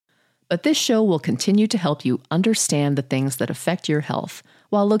But this show will continue to help you understand the things that affect your health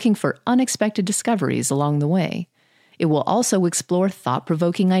while looking for unexpected discoveries along the way. It will also explore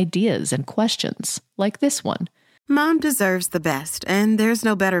thought-provoking ideas and questions, like this one. Mom deserves the best, and there's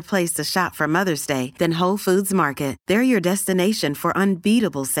no better place to shop for Mother's Day than Whole Foods Market. They're your destination for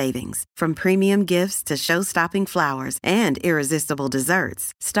unbeatable savings, from premium gifts to show-stopping flowers and irresistible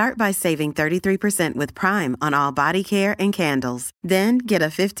desserts. Start by saving 33% with Prime on all body care and candles. Then get a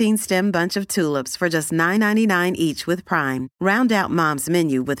 15-stem bunch of tulips for just $9.99 each with Prime. Round out Mom's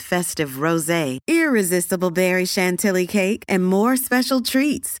menu with festive rosé, irresistible berry chantilly cake, and more special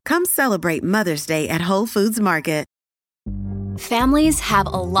treats. Come celebrate Mother's Day at Whole Foods Market. Families have a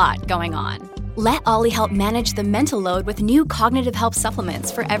lot going on. Let Ollie help manage the mental load with new cognitive help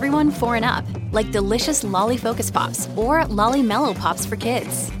supplements for everyone 4 and up, like delicious Lolly Focus Pops or Lolly Mellow Pops for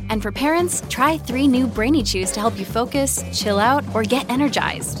kids. And for parents, try 3 new Brainy Chews to help you focus, chill out, or get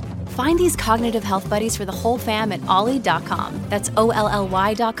energized. Find these cognitive health buddies for the whole fam at ollie.com. That's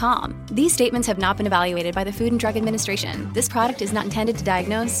OLLY.com. These statements have not been evaluated by the Food and Drug Administration. This product is not intended to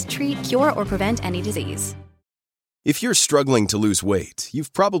diagnose, treat, cure, or prevent any disease. If you're struggling to lose weight,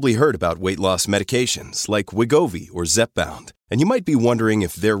 you've probably heard about weight loss medications like Wegovy or Zepbound, and you might be wondering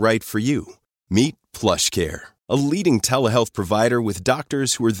if they're right for you. Meet PlushCare, a leading telehealth provider with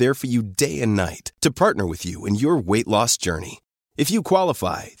doctors who are there for you day and night to partner with you in your weight loss journey. If you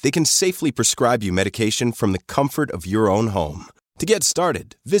qualify, they can safely prescribe you medication from the comfort of your own home. To get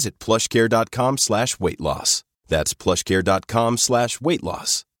started, visit plushcare.com/weight-loss. That's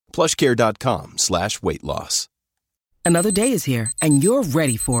plushcare.com/weight-loss. plushcare.com/weight-loss. Another day is here, and you're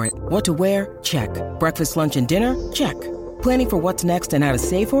ready for it. What to wear? Check. Breakfast, lunch, and dinner? Check. Planning for what's next and how to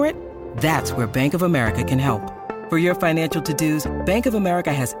save for it? That's where Bank of America can help. For your financial to-dos, Bank of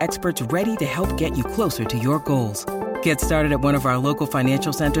America has experts ready to help get you closer to your goals. Get started at one of our local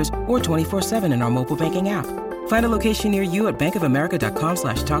financial centers or 24/7 in our mobile banking app. Find a location near you at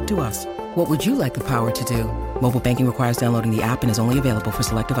bankofamerica.com/talktous. What would you like the power to do? Mobile banking requires downloading the app and is only available for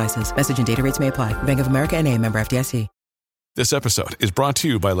select devices. Message and data rates may apply. Bank of America N.A., member FDIC. This episode is brought to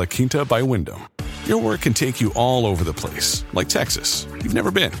you by La Quinta by Wyndham. Your work can take you all over the place, like Texas. You've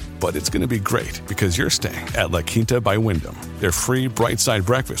never been, but it's going to be great because you're staying at La Quinta by Wyndham. Their free Bright Side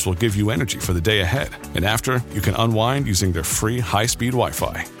breakfast will give you energy for the day ahead. And after, you can unwind using their free high-speed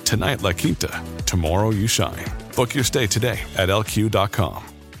Wi-Fi. Tonight, La Quinta. Tomorrow, you shine. Book your stay today at LQ.com.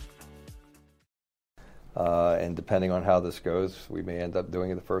 And depending on how this goes, we may end up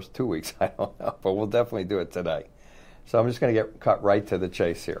doing it the first 2 weeks. I don't know, but we'll definitely do it today. So I'm just going to get cut right to the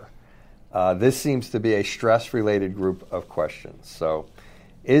chase here. This seems to be a stress-related group of questions. So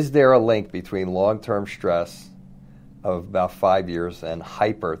is there a link between long-term stress of about 5 years and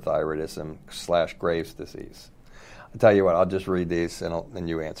hyperthyroidism/Graves' disease? I'll tell you what, I'll just read these and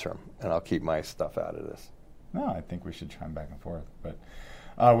you answer them, and I'll keep my stuff out of this. No, I think we should chime back and forth. But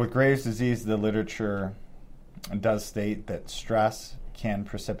with Graves' disease, the literature does state that stress can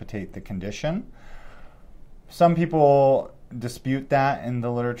precipitate the condition. Some people dispute that in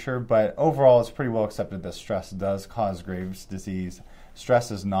the literature, but overall it's pretty well accepted that stress does cause Graves' disease.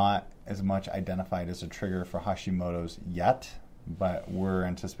 Stress is not as much identified as a trigger for Hashimoto's yet, but we're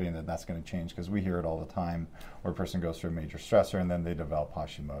anticipating that that's going to change because we hear it all the time where a person goes through a major stressor and then they develop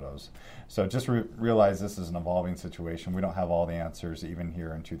Hashimoto's. So just realize this is an evolving situation. We don't have all the answers even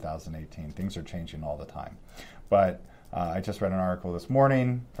here in 2018. Things are changing all the time. But I just read an article this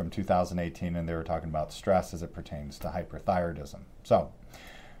morning from 2018 and they were talking about stress as it pertains to hyperthyroidism. So,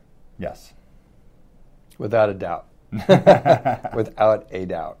 yes. Without a doubt. Without a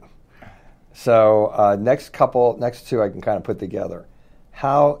doubt. So next two I can kind of put together.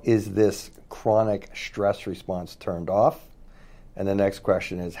 How is this chronic stress response turned off? And the next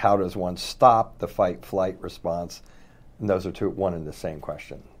question is, how does one stop the fight-flight response? And those are one and the same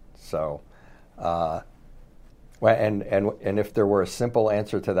question. So, and if there were a simple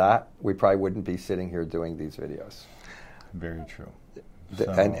answer to that, we probably wouldn't be sitting here doing these videos. Very true.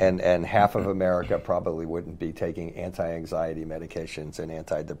 And half of America probably wouldn't be taking anti-anxiety medications and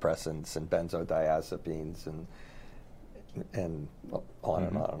antidepressants and benzodiazepines and on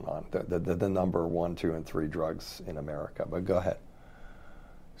and on and on. The number 1, 2, and 3 drugs in America. But go ahead.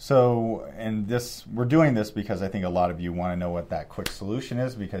 So, we're doing this because I think a lot of you want to know what that quick solution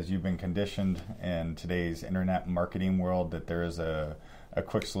is, because you've been conditioned in today's internet marketing world that there is a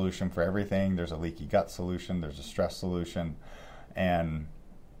quick solution for everything. There's a leaky gut solution. There's a stress solution. And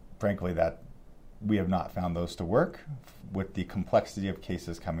frankly, that we have not found those to work with the complexity of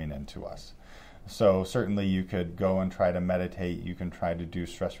cases coming into us. So certainly you could go and try to meditate. You can try to do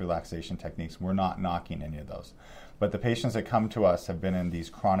stress relaxation techniques. We're not knocking any of those. But the patients that come to us have been in these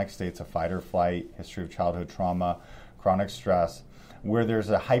chronic states of fight or flight, history of childhood trauma, chronic stress, where there's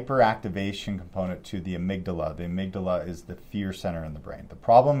a hyperactivation component to the amygdala. The amygdala is the fear center in the brain. The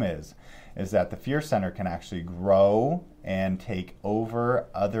problem is that the fear center can actually grow and take over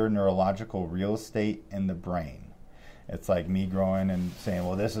other neurological real estate in the brain. It's like me growing and saying,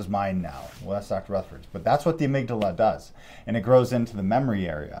 well, this is mine now. Well, that's Dr. Rutherford's. But that's what the amygdala does. And it grows into the memory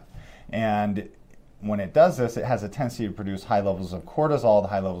area. And when it does this, it has a tendency to produce high levels of cortisol. The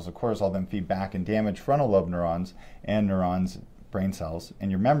high levels of cortisol then feed back and damage frontal lobe neurons and neurons, brain cells, in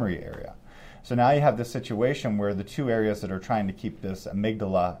your memory area. So now you have this situation where the two areas that are trying to keep this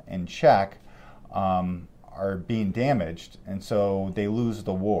amygdala in check are being damaged, and so they lose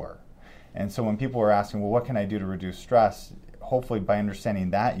the war. And so when people are asking, well, what can I do to reduce stress? Hopefully by understanding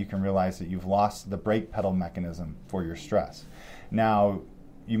that, you can realize that you've lost the brake pedal mechanism for your stress. Now,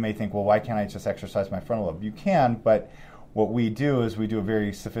 you may think, well, why can't I just exercise my frontal lobe? You can, but what we do is we do a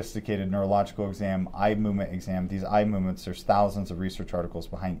very sophisticated neurological exam, eye movement exam. These eye movements, there's thousands of research articles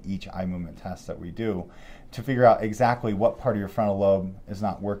behind each eye movement test that we do to figure out exactly what part of your frontal lobe is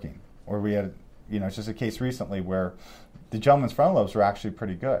not working. Or we had, it's just a case recently where the gentleman's frontal lobes were actually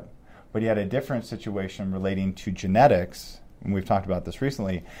pretty good, but he had a different situation relating to genetics, and we've talked about this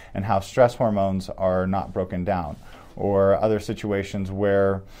recently, and how stress hormones are not broken down, or other situations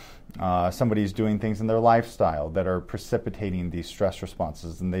where somebody's doing things in their lifestyle that are precipitating these stress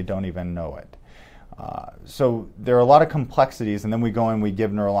responses and they don't even know it. So there are a lot of complexities, and then we go and we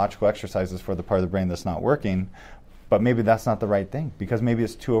give neurological exercises for the part of the brain that's not working, but maybe that's not the right thing because maybe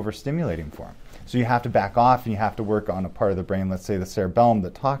it's too overstimulating for them. So you have to back off and you have to work on a part of the brain, let's say the cerebellum,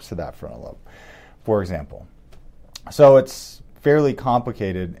 that talks to that frontal lobe, for example. So it's fairly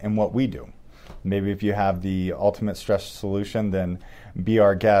complicated in what we do. Maybe if you have the ultimate stress solution, then be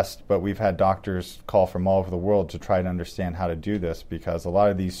our guest, but we've had doctors call from all over the world to try to understand how to do this, because a lot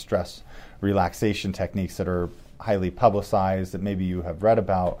of these stress relaxation techniques that are highly publicized, that maybe you have read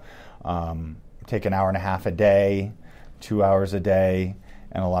about, take an hour and a half a day, 2 hours a day,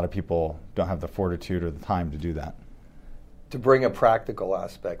 and a lot of people don't have the fortitude or the time to do that. To bring a practical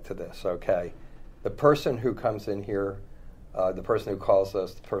aspect to this, okay, the person who comes in here, the person who calls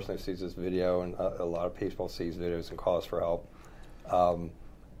us, the person who sees this video, and a lot of people see these videos and call us for help,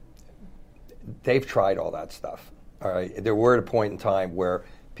 they've tried all that stuff. All right, we're at a point in time where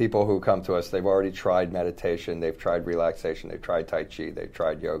people who come to us, they've already tried meditation, they've tried relaxation, they've tried Tai Chi, they've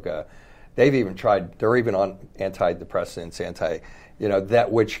tried yoga, they've even tried. They're even on antidepressants,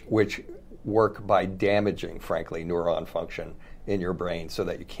 that which work by damaging, frankly, neuron function in your brain so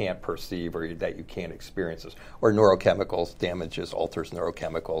that you can't perceive or that you can't experience this. Or neurochemicals, alters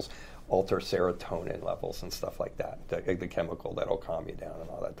neurochemicals, alter serotonin levels and stuff like that, the chemical that'll calm you down and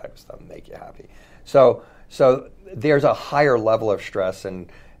all that type of stuff and make you happy. So there's a higher level of stress,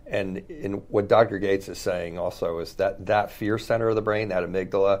 and in what Dr. Gates is saying also is that fear center of the brain, that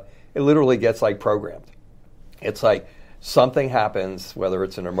amygdala, it literally gets like programmed. It's like something happens, whether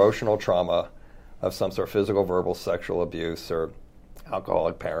it's an emotional trauma of some sort, physical, verbal, sexual abuse, or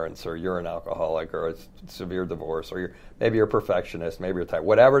alcoholic parents, or you're an alcoholic, or a severe divorce, or maybe you're a perfectionist, maybe you're type,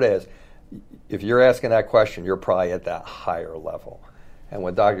 whatever it is, if you're asking that question, you're probably at that higher level. And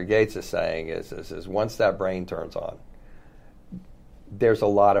what Dr. Gates is saying is once that brain turns on, there's a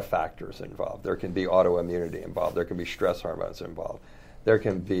lot of factors involved. There can be autoimmunity involved. There can be stress hormones involved. There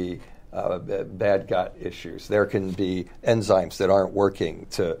can be bad gut issues. There can be enzymes that aren't working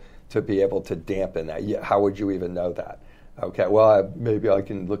to be able to dampen that. How would you even know that? Okay, well, maybe I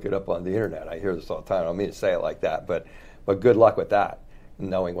can look it up on the internet. I hear this all the time. I don't mean to say it like that, but good luck with that,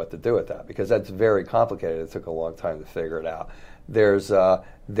 knowing what to do with that, because that's very complicated. It took a long time to figure it out. There's the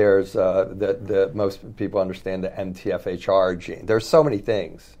most people understand the MTHFR gene. There's so many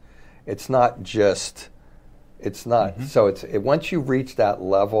things. It's not. Mm-hmm. So once you reach that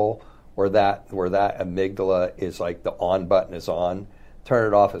level where that amygdala is like the on button is on, turn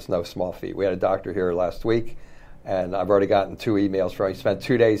it off is no small feat. We had a doctor here last week, and I've already gotten 2 emails from him. He spent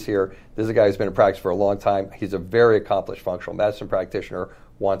 2 days here. This is a guy who's been in practice for a long time. He's a very accomplished functional medicine practitioner,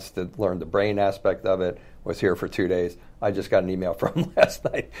 wants to learn the brain aspect of it, was here for 2 days. I just got an email from him last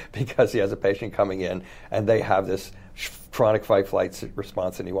night because he has a patient coming in, and they have this chronic fight-flight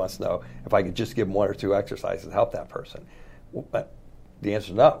response, and he wants to know if I could just give him 1 or 2 exercises to help that person. But the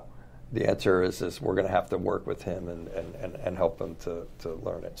answer is no. The answer is we're going to have to work with him and help them to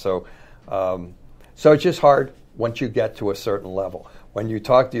learn it. So it's just hard once you get to a certain level. When you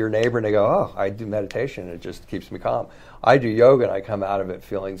talk to your neighbor and they go, oh, I do meditation and it just keeps me calm. I do yoga and I come out of it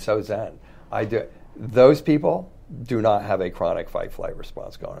feeling so zen. I do. Those people do not have a chronic fight-flight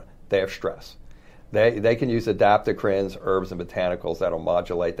response going on. They have stress. They can use adaptocrines, herbs, and botanicals that'll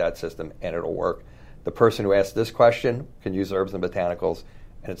modulate that system, and it'll work. The person who asked this question can use herbs and botanicals,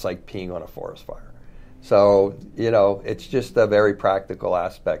 and it's like peeing on a forest fire. So, it's just a very practical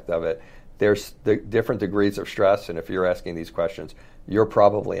aspect of it. There's the different degrees of stress, and if you're asking these questions, you're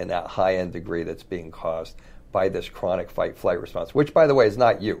probably in that high-end degree that's being caused by this chronic fight-flight response, which, by the way, is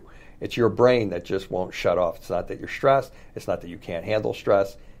not you. It's your brain that just won't shut off. It's not that you're stressed. It's not that you can't handle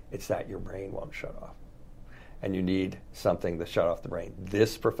stress. It's that your brain won't shut off. And you need something to shut off the brain.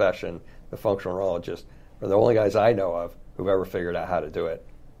 This profession, the functional neurologists, are the only guys I know of who've ever figured out how to do it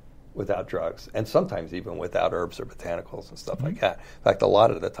without drugs, and sometimes even without herbs or botanicals and stuff like that. In fact, a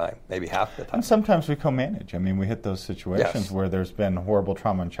lot of the time, maybe half the time. And sometimes we co-manage. I mean, we hit those situations where there's been horrible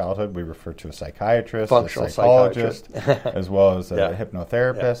trauma in childhood. We refer to a psychiatrist, functional a psychologist, as well as a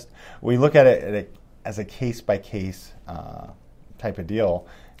hypnotherapist. We look at it as a case-by-case type of deal,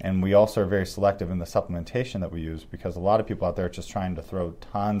 and we also are very selective in the supplementation that we use, because a lot of people out there are just trying to throw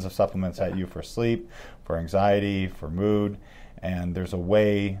tons of supplements at you for sleep, for anxiety, for mood. And there's a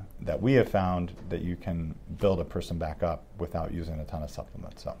way that we have found that you can build a person back up without using a ton of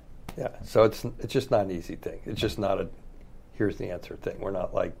supplements. So it's just not an easy thing. It's just not a here's the answer thing. We're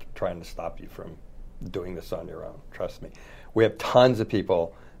not like trying to stop you from doing this on your own. Trust me. We have tons of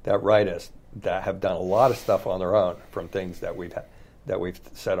people that write us that have done a lot of stuff on their own from things that we've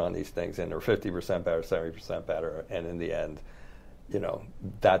said on these things, and they're 50% better, 70% better, and in the end,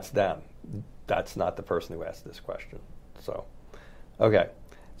 that's them. That's not the person who asked this question. So. Okay,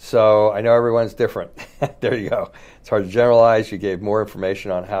 so I know everyone's different. There you go. It's hard to generalize. You gave more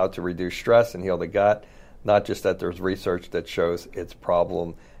information on how to reduce stress and heal the gut, not just that there's research that shows its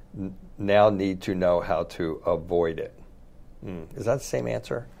problem. Now need to know how to avoid it. Is that the same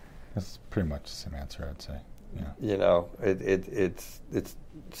answer? It's pretty much the same answer, I'd say. Yeah. It's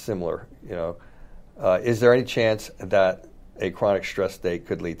similar. Is there any chance that a chronic stress state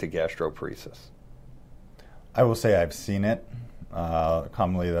could lead to gastroparesis? I will say I've seen it.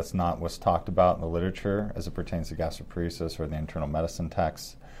 Commonly, that's not what's talked about in the literature as it pertains to gastroparesis or the internal medicine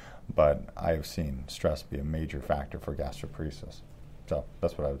texts, but I've seen stress be a major factor for gastroparesis. So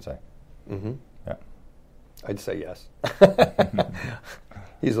that's what I would say. Mm-hmm. Yeah, I'd say yes.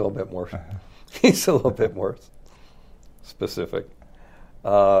 He's a little bit more specific.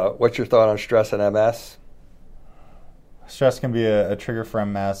 What's your thought on stress and MS? Stress can be a trigger for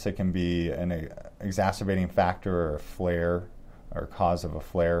MS. It can be an exacerbating factor or a flare or cause of a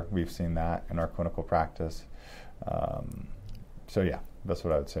flare. We've seen that in our clinical practice. So yeah, that's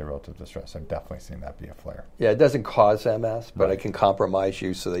what I would say relative to stress. I've definitely seen that be a flare. Yeah, it doesn't cause MS, but it can compromise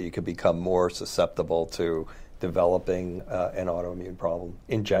you so that you could become more susceptible to developing an autoimmune problem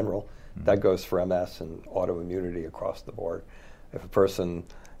in general. Mm-hmm. That goes for MS and autoimmunity across the board. If a person,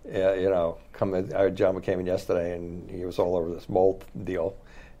 John came in yesterday and he was all over this mold deal.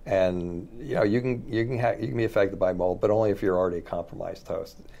 And you can be affected by mold, but only if you're already a compromised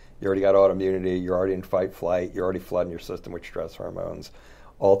host. You already got autoimmunity. You're already in fight-flight. You're already flooding your system with stress hormones,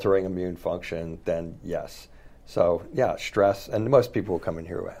 altering immune function. Then yes. So yeah, stress. And most people who come in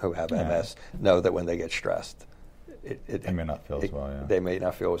here who have MS know that when they get stressed, they may not feel as well. Yeah. They may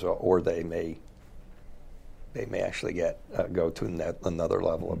not feel as well, or they may actually go to another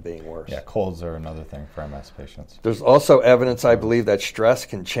level of being worse. Yeah, colds are another thing for MS patients. There's also evidence, I believe, that stress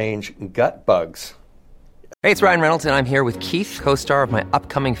can change gut bugs. Hey, it's Ryan Reynolds, and I'm here with Keith, co-star of my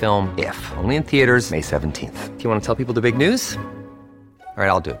upcoming film, If, only in theaters May 17th. Do you want to tell people the big news? All right,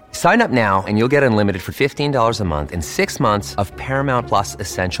 I'll do it. Sign up now and you'll get unlimited for $15 a month and 6 months of Paramount Plus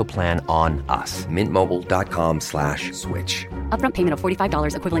Essential Plan on us. MintMobile.com/switch. Upfront payment of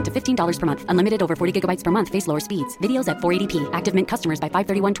 $45 equivalent to $15 per month. Unlimited over 40 gigabytes per month. Face lower speeds. Videos at 480p. Active Mint customers by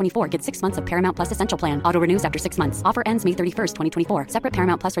 531.24 get 6 months of Paramount Plus Essential Plan. Auto renews after 6 months. Offer ends May 31st, 2024. Separate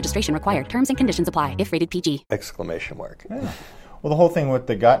Paramount Plus registration required. Terms and conditions apply if rated PG. Exclamation mark. Yeah. Well, the whole thing with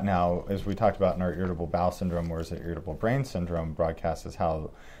the gut now, as we talked about in our irritable bowel syndrome, or is it irritable brain syndrome broadcast, is how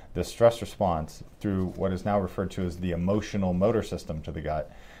the stress response through what is now referred to as the emotional motor system to the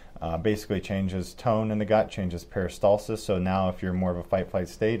gut basically changes tone in the gut, changes peristalsis. So now if you're more of a fight-flight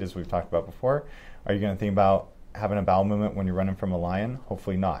state, as we've talked about before, are you going to think about having a bowel movement when you're running from a lion?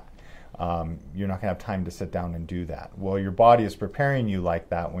 Hopefully not. You're not going to have time to sit down and do that. Well, your body is preparing you like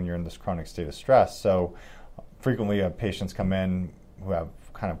that when you're in this chronic state of stress. So frequently patients come in who have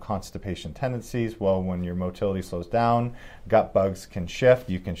kind of constipation tendencies. Well, when your motility slows down, gut bugs can shift.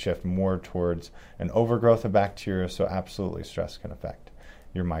 You can shift more towards an overgrowth of bacteria, so absolutely stress can affect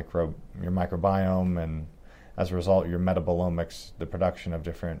your microbiome, and as a result, your metabolomics, the production of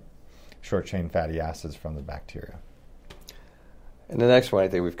different short-chain fatty acids from the bacteria. And the next one I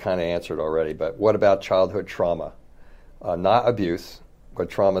think we've kind of answered already, but what about childhood trauma? Not abuse, but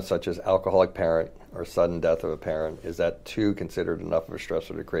trauma such as alcoholic parent or sudden death of a parent. Is that too considered enough of a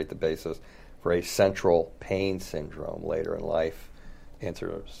stressor to create the basis for a central pain syndrome later in life?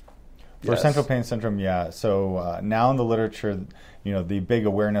 Answer is For yes. central pain syndrome, yeah. So now in the literature, the big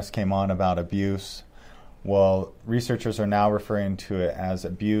awareness came on about abuse. Well, researchers are now referring to it as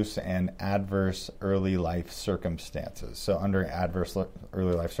abuse and adverse early life circumstances. So under adverse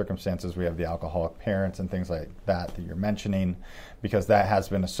early life circumstances, we have the alcoholic parents and things like that you're mentioning, because that has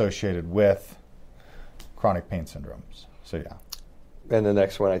been associated with chronic pain syndromes. So yeah. And the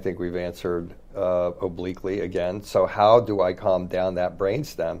next one I think we've answered obliquely again. So how do I calm down that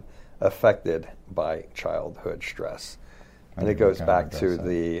brainstem affected by childhood stress? And it goes back to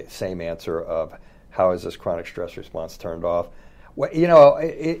the same answer of how is this chronic stress response turned off? Well,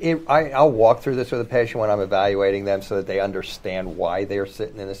 I'll walk through this with a patient when I'm evaluating them so that they understand why they are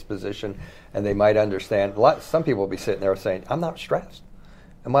sitting in this position, and they might understand. Some people will be sitting there saying, "I'm not stressed,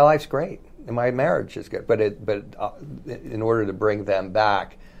 and my life's great, and my marriage is good." But in order to bring them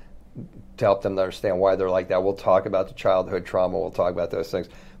back, to help them to understand why they're like that, we'll talk about the childhood trauma. We'll talk about those things.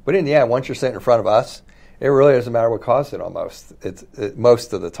 But in the end, once you're sitting in front of us, it really doesn't matter what caused it.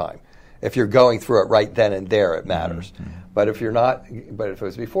 Most of the time. If you're going through it right then and there, it matters. Mm-hmm. But if you're not, but if it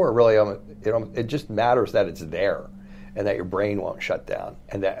was before, it really, it just matters that it's there, and that your brain won't shut down,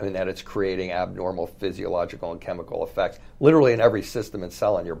 and that it's creating abnormal physiological and chemical effects, literally in every system and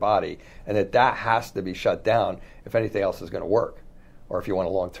cell in your body, and that has to be shut down if anything else is going to work, or if you want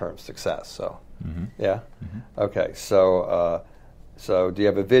a long-term success. So, yeah, okay. So do you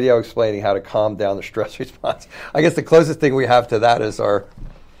have a video explaining how to calm down the stress response? I guess the closest thing we have to that is our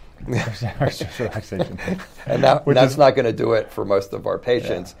stress relaxation. And that's not going to do it for most of our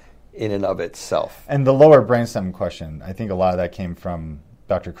patients in and of itself. And the lower brainstem question, I think a lot of that came from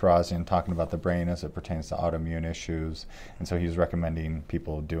Dr. Karazian talking about the brain as it pertains to autoimmune issues. And so he's recommending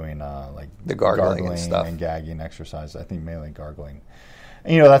people doing like the gargling and stuff, and gagging exercise. I think mainly gargling.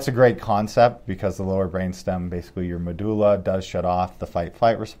 And, that's a great concept, because the lower brainstem, basically your medulla, does shut off the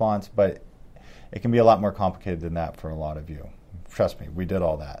fight-flight response, but it can be a lot more complicated than that for a lot of you. Trust me, we did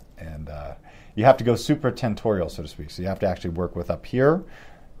all that. And you have to go super tentorial, so to speak. So you have to actually work with up here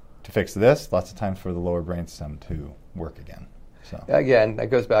to fix this. Lots of times for the lower brainstem to work again. So again, that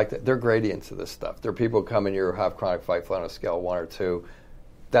goes back to, there are gradients of this stuff. There are people who come in here who have chronic fight-flight on a scale of 1 or 2.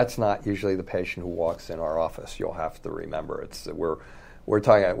 That's not usually the patient who walks in our office. You'll have to remember, we're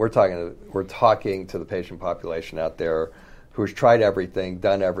talking to the patient population out there who's tried everything,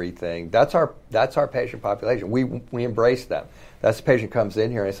 done everything. That's our patient population. We embrace them. That's the patient comes in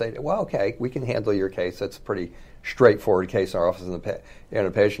here and I say, well, okay, we can handle your case. That's a pretty straightforward case in our office. And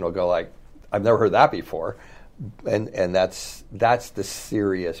the patient will go like, I've never heard that before. And that's the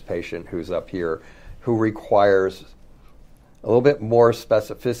serious patient who's up here, who requires a little bit more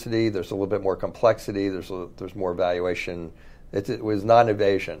specificity. There's a little bit more complexity. There's more evaluation. It was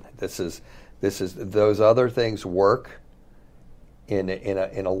non-evasion. This is those other things work in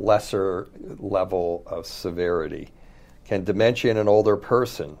a lesser level of severity. Can dementia in an older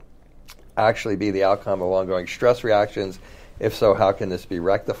person actually be the outcome of ongoing stress reactions? If so, how can this be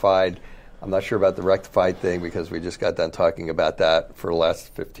rectified? I'm not sure about the rectified thing, because we just got done talking about that for the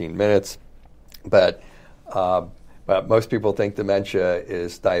last 15 minutes. But most people think dementia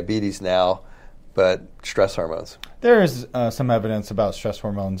is diabetes now, but stress hormones. There is some evidence about stress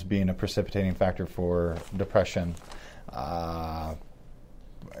hormones being a precipitating factor for depression.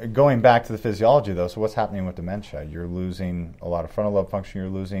 Going back to the physiology, though, so what's happening with dementia? You're losing a lot of frontal lobe function. You're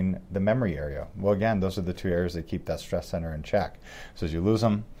losing the memory area. Well, again, those are the two areas that keep that stress center in check. So as you lose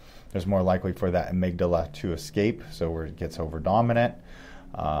them, there's more likely for that amygdala to escape, so where it gets over-dominant.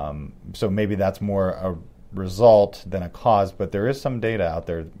 So maybe that's more a result than a cause, but there is some data out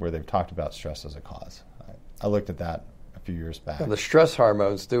there where they've talked about stress as a cause. I looked at that a few years back. Now, the stress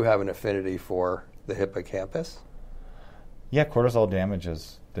hormones do have an affinity for the hippocampus. Yeah, cortisol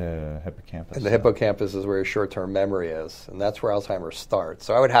damages the hippocampus. And the hippocampus is where your short-term memory is, and that's where Alzheimer's starts.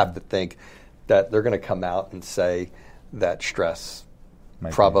 So I would have to think that they're going to come out and say that stress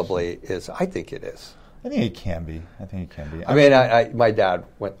probably is. I think it is. I think it can be. I mean, my dad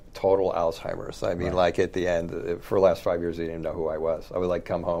went total Alzheimer's. I mean, like at the end, for the last 5 years, he didn't know who I was. I would like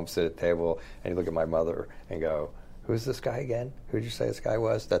come home, sit at the table, and he'd look at my mother and go, "Who's this guy again? Who'd you say this guy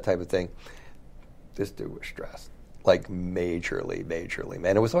was?" That type of thing. This dude was stressed, like majorly,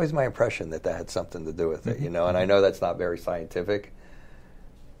 man. It was always my impression that had something to do with it, And I know that's not very scientific.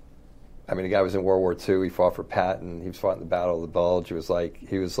 I mean, the guy was in World War II. He fought for Patton. He fought in the Battle of the Bulge. He was like,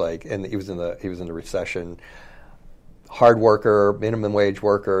 and he was in the recession. Hard worker, minimum wage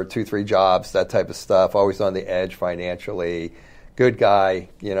worker, 2-3 jobs, that type of stuff. Always on the edge financially. Good guy,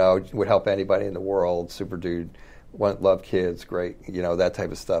 would help anybody in the world. Super dude, loved kids, great, that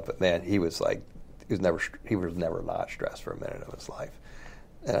type of stuff. But man, he was never not stressed for a minute of his life.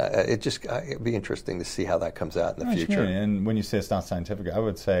 It'd be interesting to see how that comes out in the future. And when you say it's not scientific, I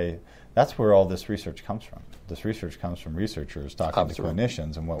would say that's where all this research comes from. This research comes from researchers talking to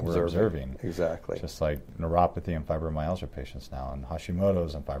clinicians and what we're observing. Exactly. Just like neuropathy and fibromyalgia patients now, and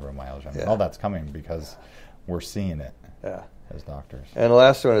Hashimoto's and fibromyalgia. I mean, all that's coming because we're seeing it as doctors. And the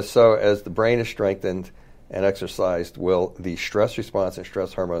last one is, so as the brain is strengthened and exercised, will the stress response and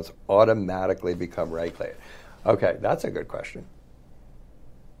stress hormones automatically become regulated? Okay, that's a good question.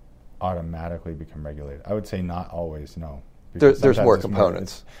 Automatically become regulated? I would say not always, no. There's more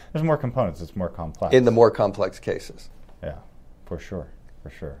components. There's more components. It's more complex. In the more complex cases. Yeah, for sure.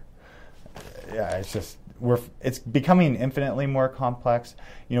 Yeah, it's becoming infinitely more complex.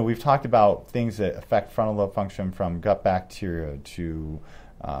 We've talked about things that affect frontal lobe function, from gut bacteria to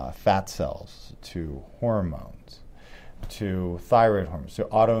fat cells to hormones to thyroid hormones to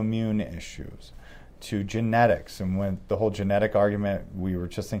autoimmune issues to genetics. And when the whole genetic argument, we were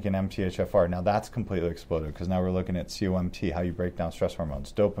just thinking MTHFR. Now that's completely exploded, because now we're looking at COMT, how you break down stress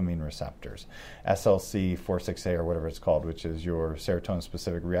hormones, dopamine receptors, SLC46A or whatever it's called, which is your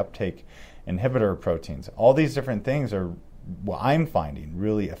serotonin-specific reuptake inhibitor proteins. All these different things are, what I'm finding,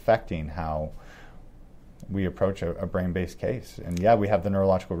 really affecting how we approach a brain-based case. And yeah, we have the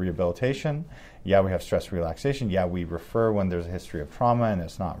neurological rehabilitation. Yeah, we have stress relaxation. Yeah, we refer when there's a history of trauma and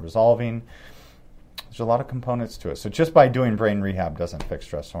it's not resolving. There's a lot of components to it. So just by doing brain rehab doesn't fix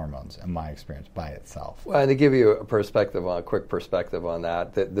stress hormones, in my experience, by itself. Well, and to give you a quick perspective on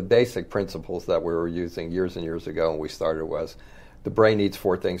that, the basic principles that we were using years and years ago when we started was the brain needs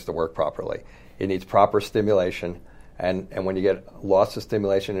 4 things to work properly. It needs proper stimulation, and when you get loss of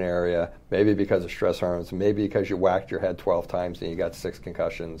stimulation in an area, maybe because of stress hormones, maybe because you whacked your head 12 times and you got 6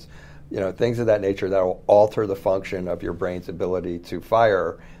 concussions, things of that nature that will alter the function of your brain's ability to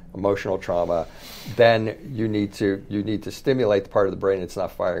fire emotional trauma, then you need to stimulate the part of the brain that's not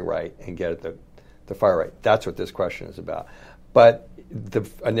firing right and get it to fire right. That's what this question is about. But the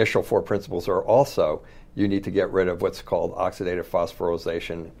initial 4 principles are also, you need to get rid of what's called oxidative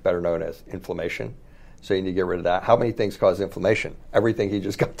phosphorylation, better known as inflammation. So you need to get rid of that. How many things cause inflammation? Everything he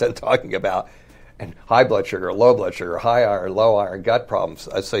just got done talking about. And high blood sugar, low blood sugar, high iron, low iron, gut problems.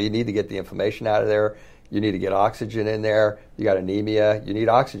 So you need to get the inflammation out of there. You need to get oxygen in there. You got anemia. You need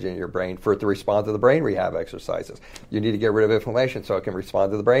oxygen in your brain for it to respond to the brain rehab exercises. You need to get rid of inflammation so it can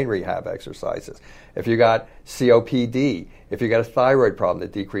respond to the brain rehab exercises. If you got COPD, if you got a thyroid problem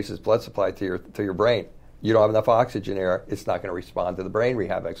that decreases blood supply to your brain, you don't have enough oxygen there, it's not going to respond to the brain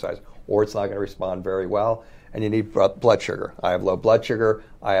rehab exercise, or it's not going to respond very well. And you need blood sugar. I have low blood sugar.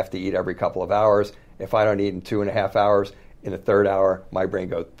 I have to eat every couple of hours. If I don't eat in 2.5 hours, in the 3rd hour, my brain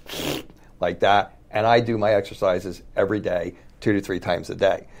goes like that. And I do my exercises every day, 2 to 3 times a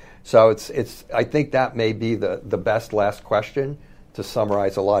day. So it's. I think that may be the best last question to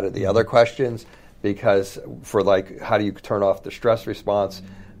summarize a lot of the other questions, because for how do you turn off the stress response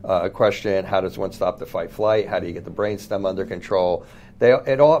question, how does one stop the fight-flight, how do you get the brainstem under control? You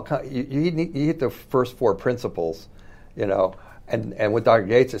hit the first 4 principles, And what Dr.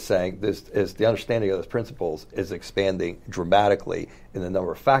 Gates is saying is the understanding of those principles is expanding dramatically in the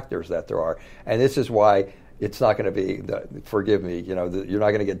number of factors that there are. And this is why it's not going to be, forgive me, you're not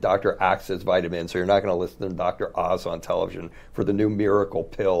going to get Dr. Axe's vitamins, or you're not going to listen to Dr. Oz on television for the new miracle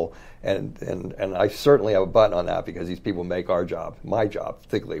pill. And I certainly have a button on that, because these people make my job,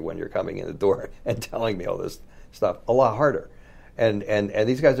 particularly when you're coming in the door and telling me all this stuff, a lot harder. And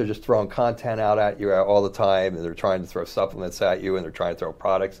these guys are just throwing content out at you all the time, and they're trying to throw supplements at you, and they're trying to throw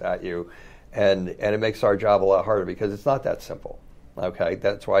products at you, and it makes our job a lot harder, because it's not that simple. Okay,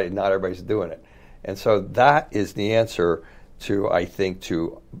 that's why not everybody's doing it. And so that is the answer to, I think,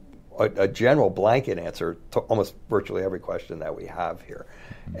 to a general blanket answer to almost virtually every question that we have here.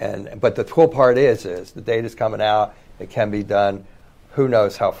 But the cool part is the data's coming out. It can be done. Who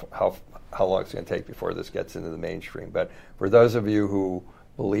knows how long it's going to take before this gets into the mainstream. But for those of you who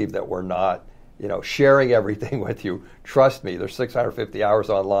believe that we're not, sharing everything with you, trust me, there's 650 hours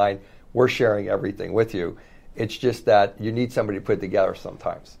online. We're sharing everything with you. It's just that you need somebody to put it together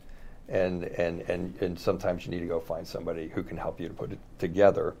sometimes. And sometimes you need to go find somebody who can help you to put it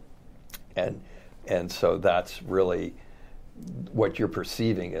together. And so that's really what you're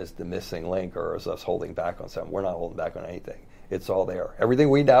perceiving as the missing link, or as us holding back on something. We're not holding back on anything. It's all there. Everything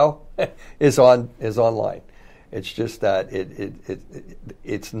we know is online. It's just that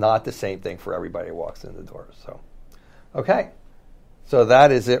it's not the same thing for everybody who walks in the door. So, okay. So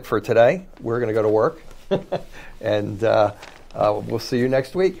that is it for today. We're going to go to work, and we'll see you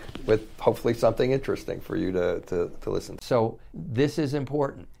next week with hopefully something interesting for you to listen to. So this is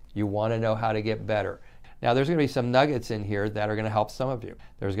important. You want to know how to get better. Now, there's going to be some nuggets in here that are going to help some of you.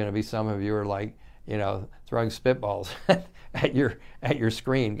 There's going to be some of you who are like, throwing spitballs at your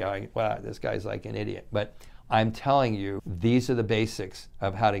screen going, wow, this guy's like an idiot. But I'm telling you, these are the basics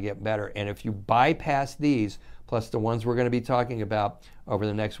of how to get better. And if you bypass these, plus the ones we're going to be talking about over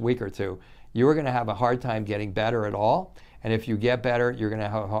the next week or two, you are going to have a hard time getting better at all. And if you get better, you're going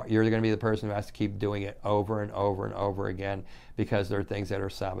to be the person who has to keep doing it over and over and over again, because there are things that are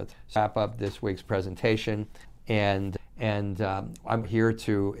sabotaged. Wrap up this week's presentation, and I'm here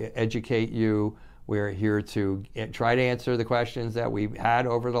to educate you. We're here to try to answer the questions that we've had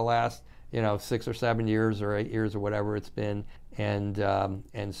over the last 6 or 7 years or 8 years or whatever it's been, and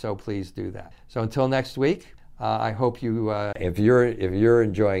so please do that. So until next week, I hope you. If you're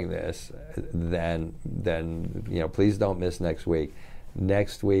enjoying this, then please don't miss next week.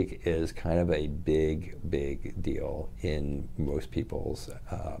 Next week is kind of a big deal in most people's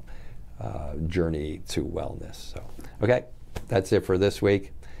journey to wellness. So, okay, that's it for this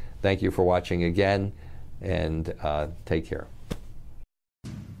week. Thank you for watching again, and take care.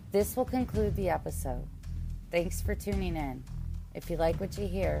 This will conclude the episode. Thanks for tuning in. If you like what you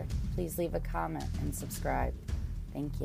hear, please leave a comment and subscribe. Thank you.